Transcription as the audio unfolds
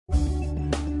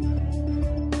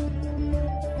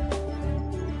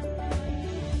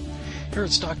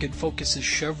favorite stock at Focus is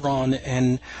Chevron,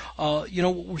 and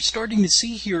what we're starting to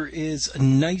see here is a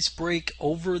nice break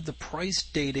over the price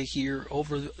data here,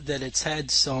 over that it's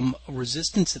had some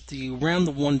resistance at around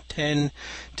the 110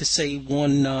 to say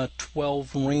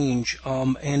 112 range,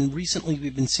 and recently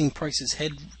we've been seeing prices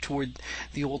head toward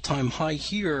the all-time high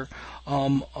here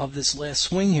of this last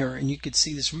swing here, and you could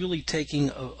see this really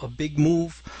taking a big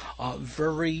move,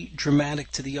 very dramatic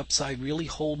to the upside, really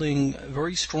holding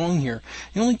very strong here.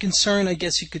 The only concern, I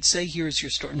guess you could say here, is you're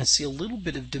starting to see a little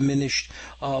bit of diminished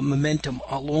momentum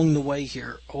along the way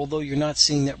here, although you're not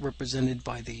seeing that represented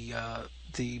by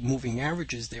the moving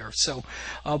averages there. So,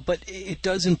 but it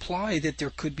does imply that there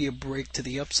could be a break to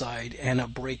the upside and a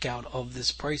breakout of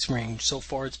this price range. So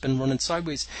far, it's been running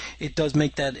sideways. It does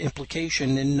make that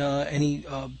implication, and any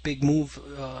big move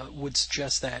would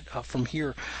suggest that from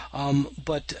here.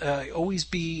 But always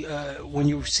be when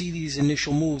you see these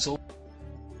initial moves.